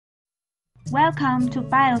Welcome to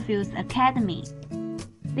Biofuels Academy.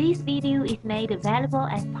 This video is made available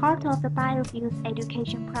as part of the Biofuels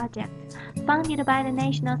Education Project, funded by the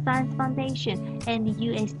National Science Foundation and the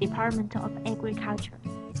U.S. Department of Agriculture.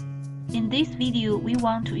 In this video, we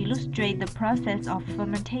want to illustrate the process of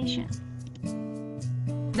fermentation.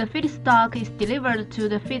 The feedstock is delivered to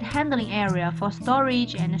the feed handling area for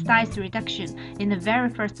storage and size reduction in the very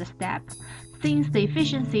first step, since the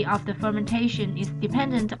efficiency of the fermentation is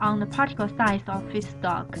dependent on the particle size of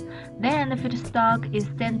feedstock. Then the feedstock is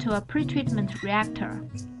sent to a pretreatment reactor.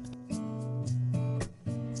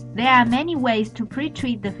 There are many ways to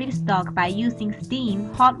pretreat the feedstock by using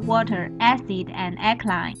steam, hot water, acid, and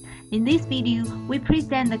alkaline. In this video, we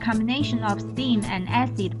present the combination of steam and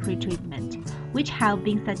acid pretreatment, which have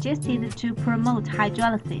been suggested to promote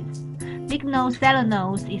hydrolysis.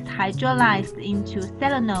 Lignocellulose is hydrolyzed into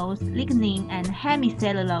cellulose, lignin, and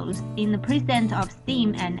hemicellulose in the presence of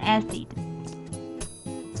steam and acid.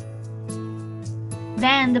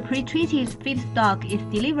 Then the pretreated feedstock is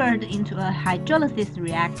delivered into a hydrolysis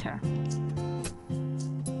reactor.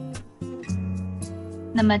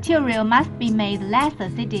 The material must be made less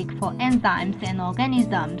acidic for enzymes and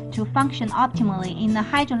organisms to function optimally in the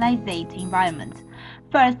hydrolyzed environment.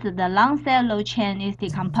 First, the long cellulose chain is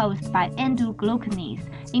decomposed by endoglucanase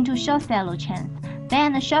into short cellulose chains.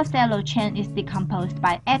 Then the short cellulose chain is decomposed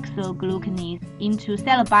by exoglucanase into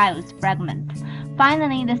cellular fragments.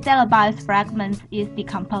 Finally, the cellular fragments is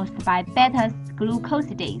decomposed by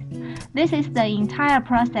beta-glucosidase. This is the entire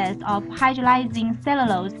process of hydrolyzing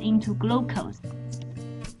cellulose into glucose.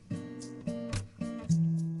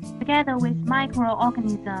 Together with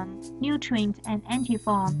microorganisms, nutrients, and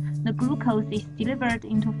antiform, the glucose is delivered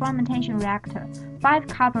into fermentation reactor. 5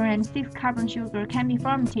 carbon and 6 carbon sugar can be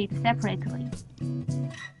fermented separately.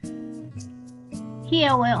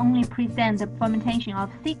 Here we only present the fermentation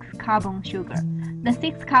of 6 carbon sugar. The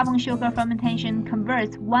 6 carbon sugar fermentation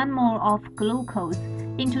converts 1 mole of glucose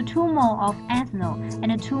into 2 mole of ethanol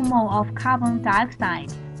and 2 mole of carbon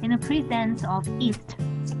dioxide in the presence of yeast.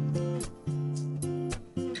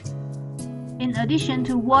 In addition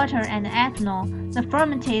to water and ethanol, the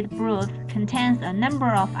fermented broth contains a number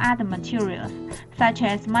of other materials, such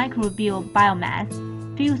as microbial biomass,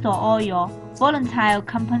 fusel oil, volatile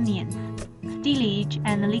components, stillage,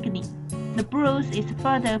 and lignin. The broth is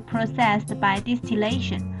further processed by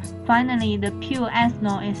distillation. Finally, the pure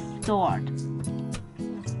ethanol is stored.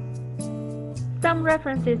 Some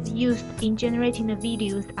references used in generating the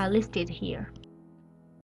videos are listed here.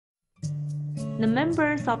 The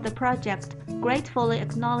members of the project gratefully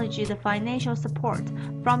acknowledge the financial support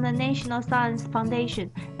from the National Science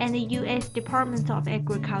Foundation and the U.S. Department of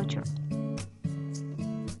Agriculture.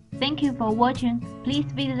 Thank you for watching. Please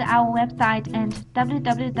visit our website at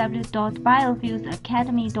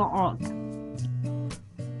www.biofuelsacademy.org.